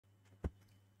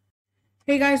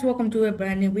Hey guys, welcome to a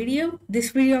brand new video. This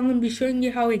video I'm going to be showing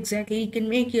you how exactly you can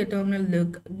make your terminal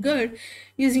look good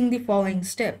using the following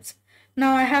steps.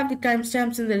 Now I have the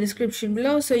timestamps in the description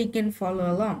below so you can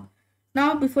follow along.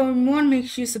 Now before we move on, make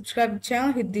sure you subscribe to the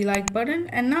channel, hit the like button,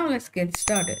 and now let's get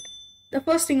started. The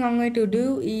first thing I'm going to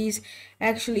do is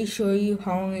actually show you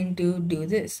how I'm going to do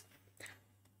this.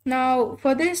 Now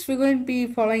for this we're going to be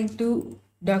following two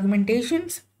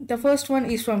documentations. The first one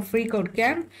is from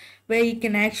FreeCodeCamp where you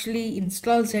can actually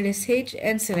install ZSH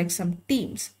and select some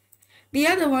themes. The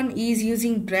other one is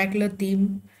using Dracula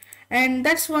theme, and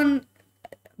that's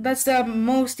the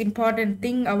most important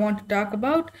thing I want to talk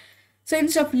about. So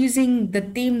instead of using the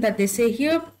theme that they say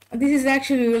here, this is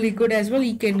actually really good as well.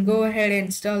 You can go ahead and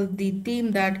install the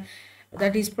theme that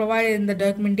is provided in the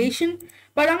documentation,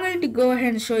 but I'm going to go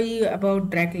ahead and show you about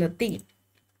Dracula theme.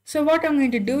 So what I'm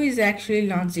going to do is actually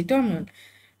launch the terminal.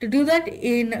 To do that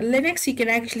in Linux, you can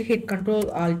actually hit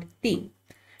Ctrl-Alt-T.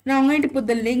 Now I'm going to put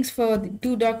the links for the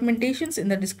two documentations in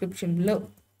the description below.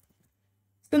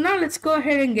 So now let's go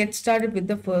ahead and get started with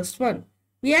the first one.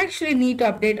 We actually need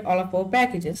to update all of our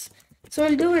packages. So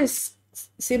I'll do a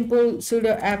simple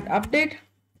sudo apt update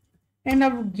and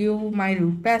I'll give my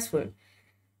root password.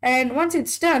 And once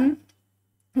it's done,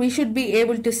 we should be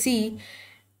able to see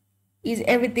is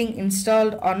everything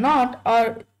installed or not,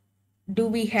 or do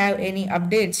we have any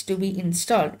updates to be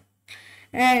installed.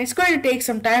 And it's going to take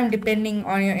some time depending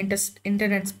on your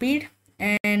internet speed,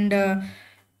 and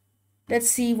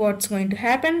let's see what's going to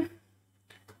happen.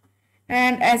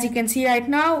 And as you can see right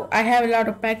now, I have a lot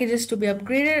of packages to be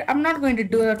upgraded. I'm not going to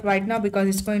do that right now because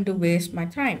it's going to waste my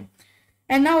time.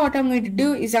 And now what I'm going to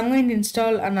do is I'm going to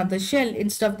install another shell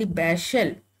instead of the bash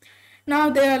shell. Now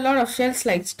there are a lot of shells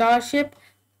like Starship,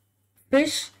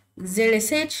 Fish,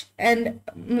 ZSH, and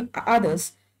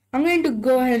others. I'm going to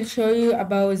go ahead and show you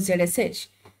about ZSH.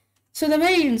 So the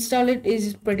way you install it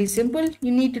is pretty simple.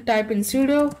 You need to type in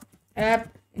sudo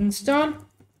apt install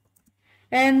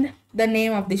and the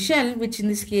name of the shell, which in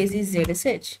this case is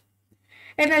ZSH.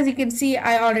 And as you can see,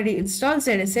 I already installed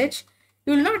ZSH.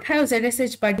 You will not have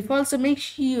ZSH by default, so make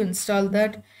sure you install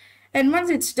that. And once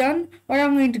it's done, what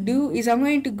I'm going to do is I'm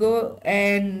going to go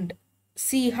and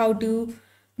see how to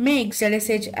make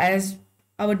ZSH as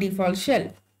our default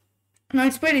shell. Now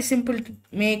it's pretty simple to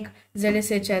make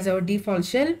ZSH as our default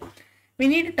shell. We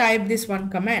need to type this one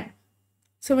command.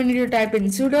 So we need to type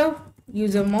in sudo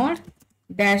usermod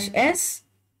 -s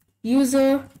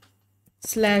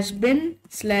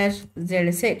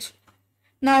user/bin/zsh.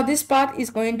 Now this part is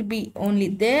going to be only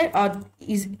there, or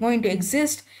is going to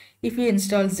exist if you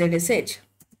install ZSH.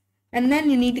 And then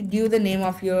you need to give the name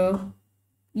of your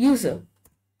user.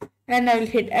 And I will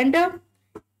hit enter.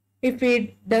 If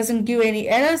it doesn't give any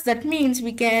errors, that means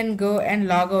we can go and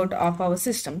log out of our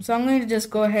system. So I'm going to just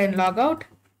go ahead and log out.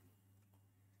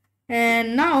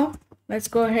 And now let's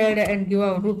go ahead and give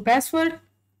our root password.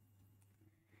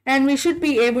 And we should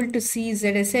be able to see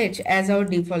ZSH as our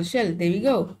default shell. There we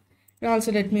go. And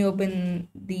also let me open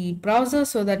the browser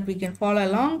so that we can follow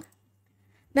along.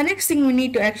 The next thing we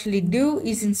need to actually do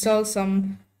is install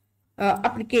some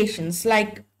applications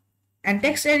like a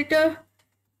text editor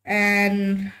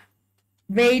and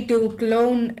way to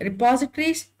clone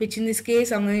repositories, which in this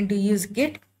case I'm going to use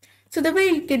Git. So the way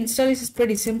you can install this is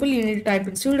pretty simple. You need to type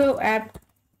in sudo apt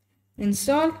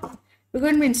install. We're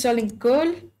going to be installing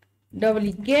curl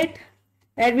wget,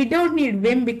 and we don't need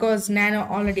vim because nano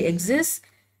already exists,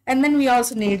 and then we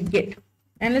also need git.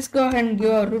 And let's go ahead and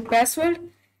give our root password,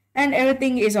 and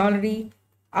everything is already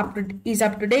up to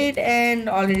date and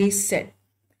already set.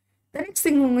 The next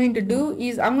thing I'm going to do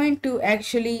is I'm going to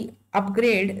actually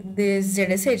upgrade this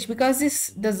ZSH because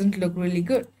this doesn't look really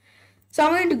good. So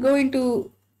I'm going to go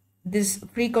into this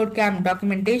FreeCodeCamp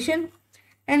documentation,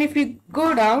 and if you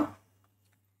go down,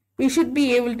 we should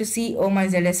be able to see Oh My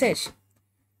ZSH.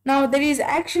 Now there is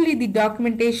actually the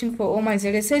documentation for Oh My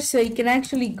ZSH, so you can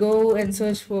actually go and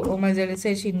search for Oh My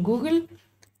ZSH in Google,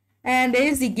 and there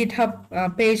is the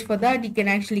GitHub page for that. You can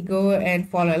actually go and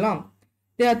follow along.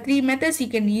 There are three methods. You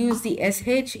can use the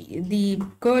sh, the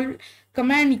curl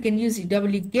command, you can use the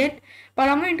wget, but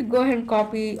I'm going to go ahead and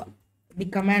copy the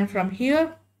command from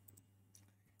here,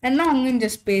 and now I'm going to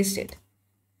just paste it.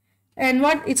 And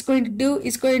what it's going to do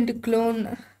is going to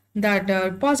clone that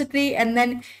repository, and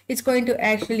then it's going to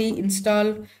actually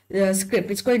install the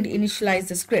script. It's going to initialize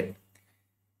the script.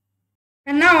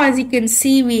 And now as you can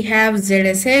see, we have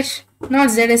ZSH, not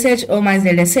ZSH, Oh My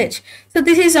ZSH. So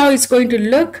this is how it's going to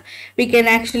look. We can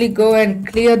actually go and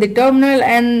clear the terminal,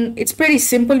 and it's pretty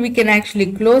simple. We can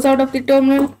actually close out of the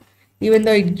terminal even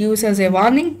though it gives us a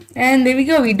warning. And there we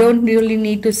go. We don't really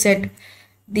need to set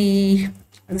the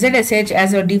ZSH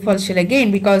as our default shell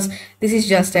again, because this is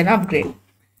just an upgrade.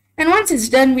 And once it's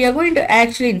done, we are going to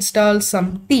actually install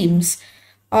some themes,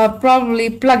 or probably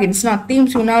plugins, not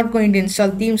themes. We're not going to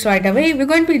install themes right away. We're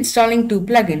going to be installing 2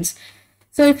 plugins.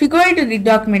 So if you go into the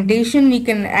documentation, you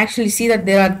can actually see that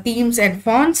there are themes and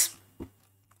fonts.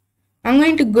 I'm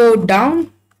going to go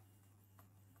down,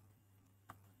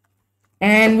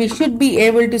 and we should be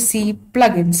able to see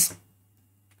plugins.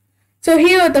 So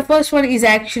here the first one is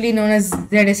actually known as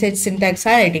ZSH syntax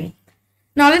highlighting.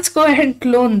 Now let's go ahead and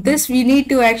clone this. We need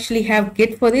to actually have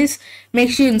Git for this.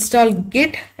 Make sure you install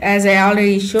Git as I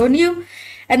already shown you.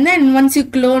 And then once you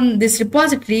clone this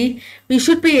repository, we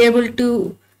should be able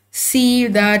to see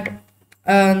that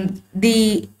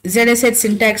the ZSH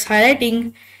syntax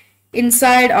highlighting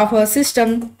inside of our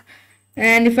system.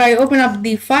 And if I open up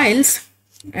the files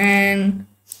and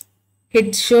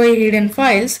hit show hidden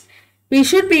files, we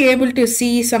should be able to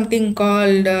see something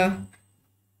called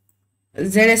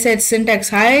ZSH syntax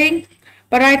highlighting,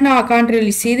 but right now I can't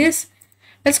really see this.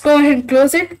 Let's go ahead and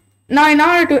close it. Now in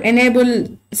order to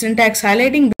enable syntax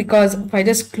highlighting, because if I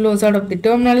just close out of the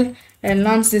terminal and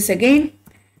launch this again,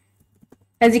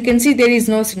 as you can see, there is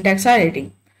no syntax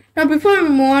highlighting. Now before we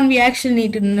move on, we actually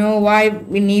need to know why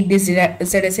we need this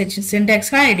ZSH syntax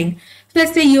highlighting. So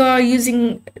let's say you are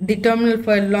using the terminal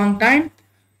for a long time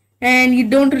and you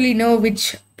don't really know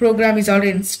which program is already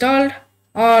installed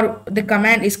or the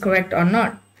command is correct or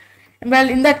not. Well,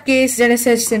 in that case,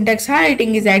 ZSH syntax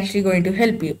highlighting is actually going to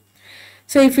help you.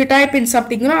 So if you type in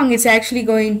something wrong, it's actually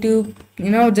going to,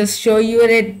 just show you a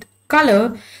red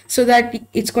color, so that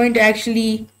it's going to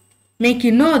actually make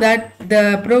you know that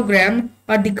the program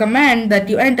or the command that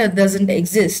you entered doesn't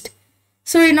exist.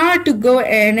 So in order to go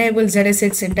and enable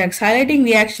ZSH syntax highlighting,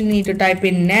 we actually need to type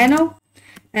in nano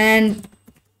and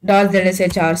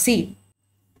 .zshrc.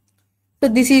 So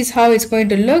this is how it's going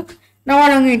to look. Now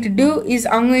what I'm going to do is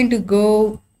I'm going to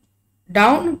go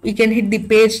down. We can hit the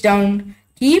page down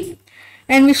key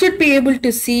and we should be able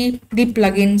to see the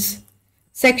plugins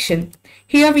section.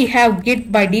 Here we have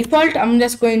Git by default. I'm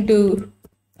just going to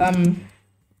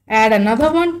add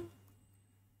another one.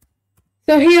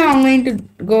 So here I'm going to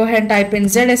go ahead and type in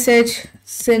ZSH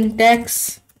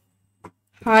syntax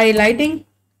highlighting.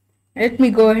 Let me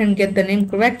go ahead and get the name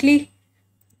correctly.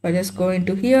 I just go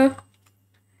into here.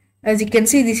 As you can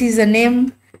see, this is the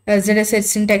name, ZSH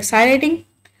syntax highlighting.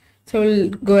 So we'll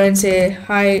go ahead and say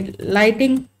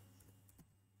highlighting.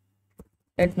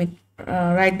 Let me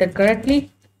write that correctly,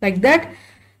 like that.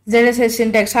 ZSH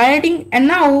syntax highlighting. And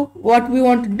now what we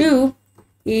want to do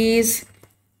is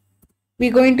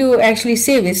we're going to actually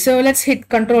save this. So let's hit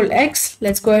Control X.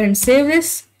 Let's go ahead and save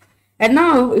this. And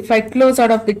now if I close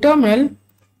out of the terminal,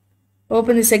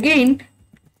 open this again.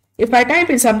 If I type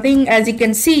in something, as you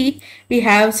can see, we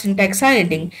have syntax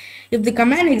highlighting. If the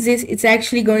command exists, it's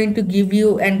actually going to give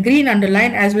you a green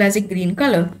underline as well as a green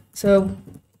color. So,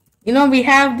 we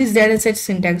have this ZSH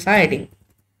syntax highlighting.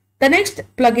 The next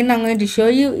plugin I'm going to show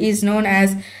you is known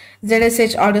as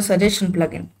ZSH auto suggestion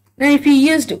plugin. Now, if you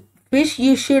used Fish,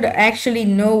 you should actually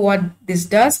know what this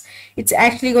does. It's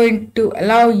actually going to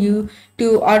allow you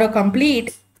to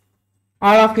auto-complete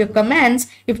all of your commands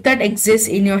if that exists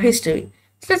in your history.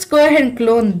 So let's go ahead and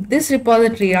clone this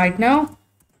repository right now.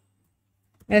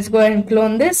 Let's go ahead and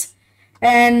clone this.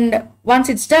 And once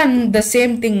it's done, the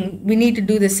same thing, we need to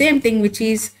do the same thing, which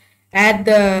is add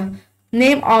the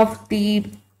name of the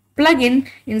plugin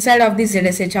inside of this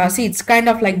zsh-rc. It's kind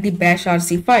of like the bash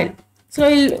rc file. So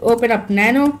we'll open up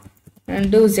nano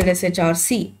and do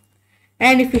zsh-rc.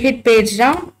 And if you hit page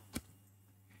down,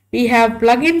 we have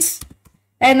plugins.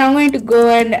 And I'm going to go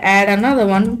and add another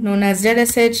one known as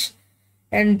ZSH,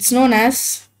 and it's known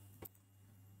as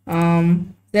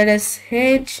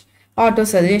ZSH auto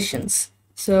suggestions.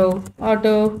 So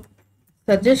auto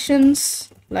suggestions,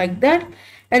 like that.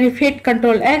 And if you hit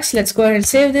Control X, let's go ahead and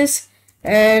save this.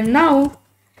 And now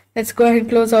let's go ahead and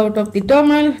close out of the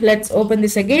terminal. Let's open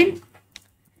this again.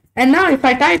 And now if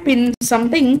I type in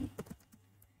something,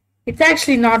 it's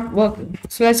actually not working.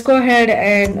 So let's go ahead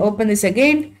and open this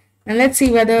again. And let's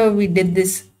see whether we did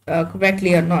this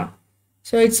correctly or not.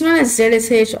 So it's known as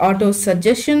ZSH auto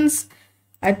suggestions.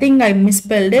 I think I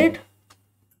misspelled it.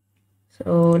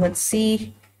 So let's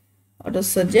see, auto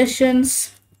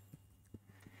suggestions.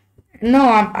 No,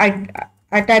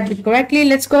 I typed it correctly.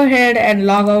 Let's go ahead and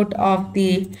log out of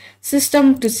the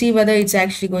system to see whether it's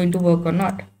actually going to work or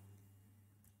not.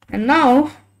 And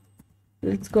now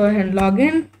let's go ahead and log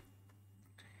in.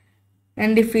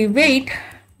 And if we wait,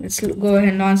 let's go ahead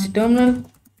and launch the terminal.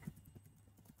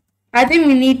 I think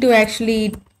we need to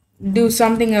actually do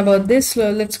something about this. So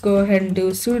let's go ahead and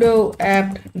do sudo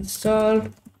apt install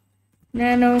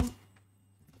nano,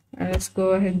 and let's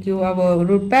go ahead and give our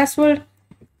root password.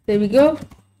 There we go.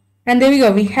 And there we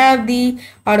go, we have the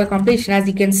auto completion. As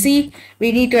you can see,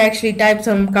 we need to actually type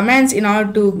some commands in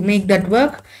order to make that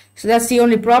work. So that's the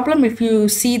only problem. If you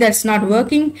see that's not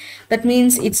working, that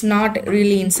means it's not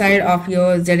really inside of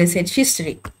your ZSH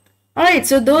history. Alright,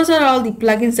 so those are all the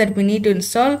plugins that we need to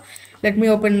install. Let me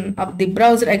open up the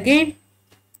browser again.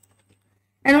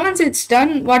 And once it's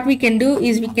done, what we can do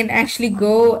is we can actually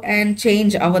go and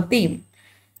change our theme.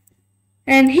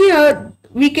 And here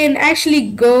we can actually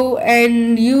go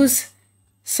and use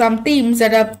some themes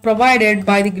that are provided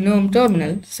by the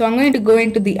gnome-terminal. So I'm going to go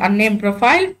into the unnamed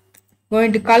profile, go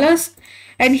into colors,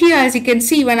 and here as you can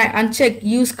see, when I uncheck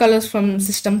use colors from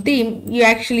system theme, you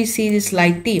actually see this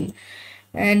light theme.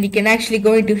 And you can actually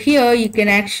go into here, you can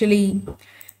actually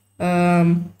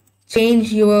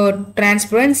change your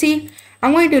transparency.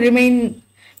 I'm going to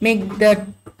make the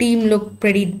theme look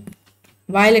pretty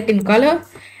violet in color,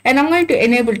 and I'm going to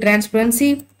enable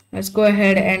transparency. Let's go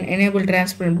ahead and enable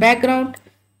transparent background,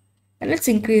 and let's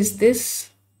increase this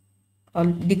or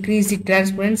decrease the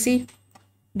transparency.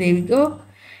 There we go,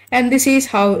 and this is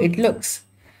how it looks.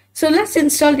 So let's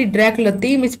install the Dracula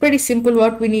theme. It's pretty simple.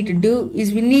 What we need to do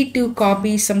is we need to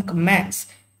copy some commands.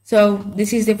 So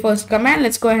this is the first command.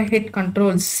 Let's go ahead and hit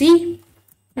Ctrl+C,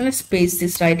 and let's paste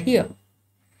this right here.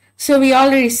 So we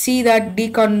already see that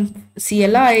dconf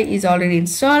CLI is already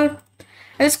installed.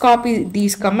 Let's copy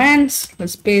these commands.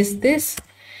 Let's paste this.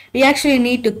 We actually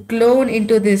need to clone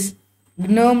into this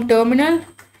gnome-terminal,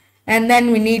 and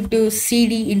then we need to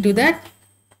cd into that.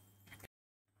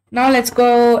 Now let's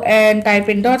go and type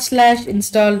in /install.sh.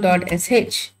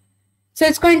 So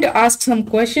it's going to ask some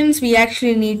questions. We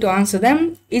actually need to answer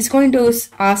them. It's going to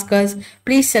ask us,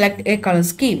 please select a color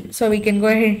scheme. So we can go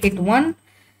ahead and hit 1.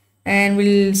 And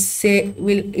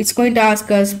it's going to ask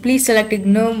us, please select a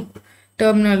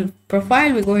gnome-terminal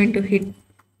profile. We're going to hit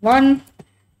 1.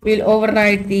 We'll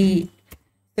override the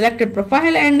selected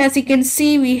profile, and as you can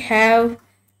see, we have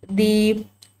the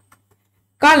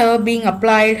color being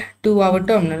applied to our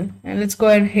terminal. And let's go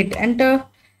ahead and hit enter,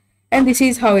 and this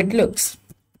is how it looks.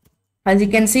 As you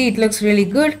can see, it looks really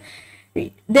good.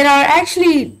 There are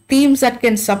actually themes that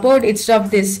can support instead of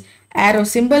this arrow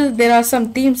symbol. There are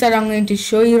some themes that I'm going to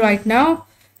show you right now.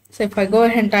 So if I go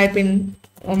ahead and type in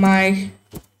oh my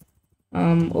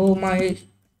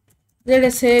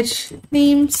ZSH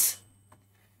themes,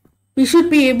 we should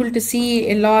be able to see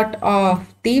a lot of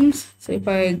themes. So if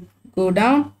I go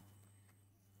down,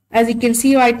 as you can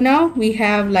see right now, we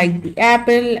have like the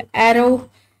apple, arrow,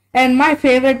 and my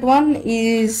favorite one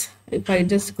is, if I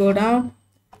just go down,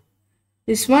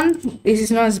 this one. This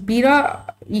is known as beta.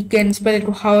 You can spell it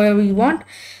however you want.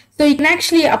 So you can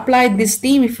actually apply this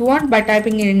theme if you want by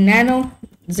typing in nano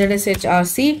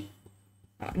zsh-rc.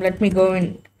 Let me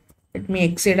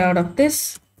exit out of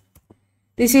this.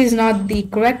 This is not the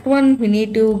correct one. We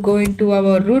need to go into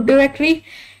our root directory,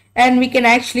 and we can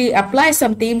actually apply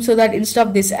some theme so that instead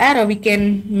of this arrow, we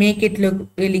can make it look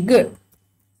really good.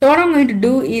 So what I'm going to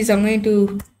do is I'm going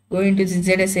to go into the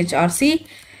zsh-rc,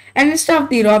 and instead of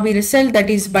the Robbie result that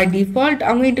is by default,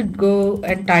 I'm going to go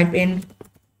and type in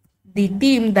the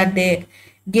theme that they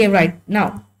gave right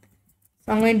now.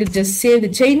 So I'm going to just save the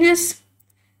changes,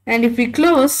 and if we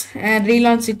close and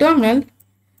relaunch the terminal,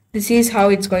 this is how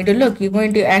it's going to look. You're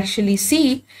going to actually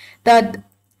see that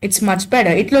it's much better.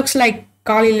 It looks like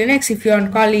Kali Linux. If you're on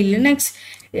Kali Linux,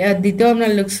 the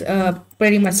terminal looks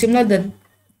pretty much similar. The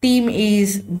theme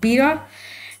is beta.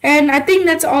 And I think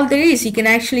that's all there is. You can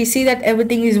actually see that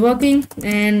everything is working,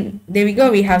 and there we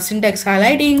go. We have syntax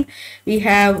highlighting, we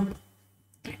have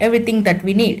everything that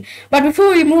we need. But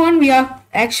before we move on, we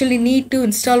actually need to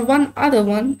install one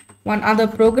other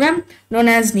program known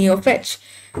as neofetch.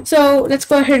 So let's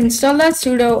go ahead and install that.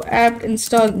 Sudo apt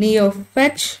install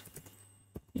neofetch,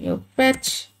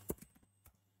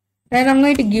 and I'm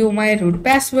going to give my root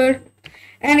password,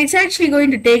 and it's actually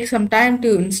going to take some time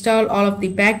to install all of the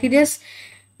packages.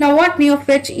 Now what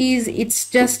neofetch is, it's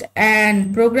just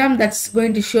an program that's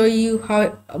going to show you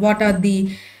what are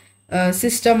the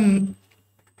system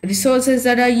resources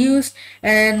that are used,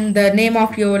 and the name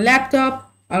of your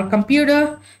laptop or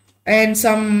computer, and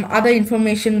some other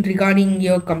information regarding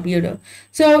your computer.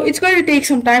 So it's going to take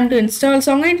some time to install,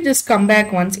 so I'm going to just come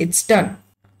back once it's done.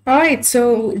 Alright,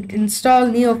 so install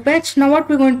neofetch. Now what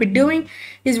we're going to be doing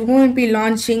is we're going to be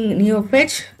launching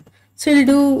neofetch. So we'll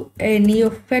do a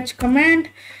neofetch command,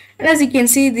 and as you can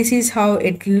see, this is how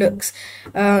it looks.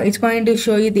 It's going to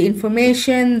show you the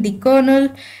information, the kernel,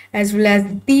 as well as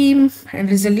the theme and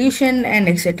resolution, and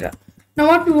etc. Now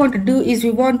what we want to do is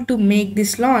we want to make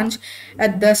this launch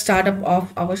at the startup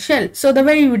of our shell. So the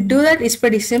way we would do that is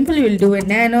pretty simple. We'll do a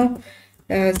nano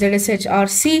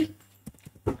zsh-rc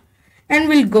and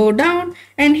we'll go down,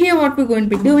 and here what we're going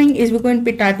to be doing is we're going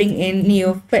to be typing in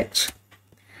neofetch.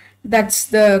 That's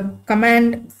the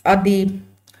command or the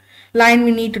line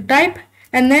we need to type,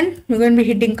 and then we're going to be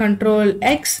hitting Control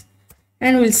X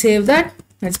and we'll save that.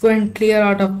 Let's go and clear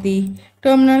out of the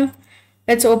terminal.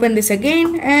 Let's open this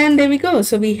again, and there we go.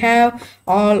 So we have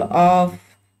all of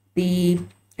the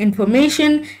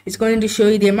information. It's going to show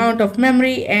you the amount of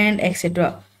memory and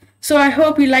etc. So I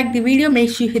hope you liked the video.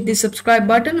 Make sure you hit the subscribe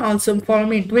button. Also follow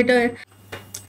me on Twitter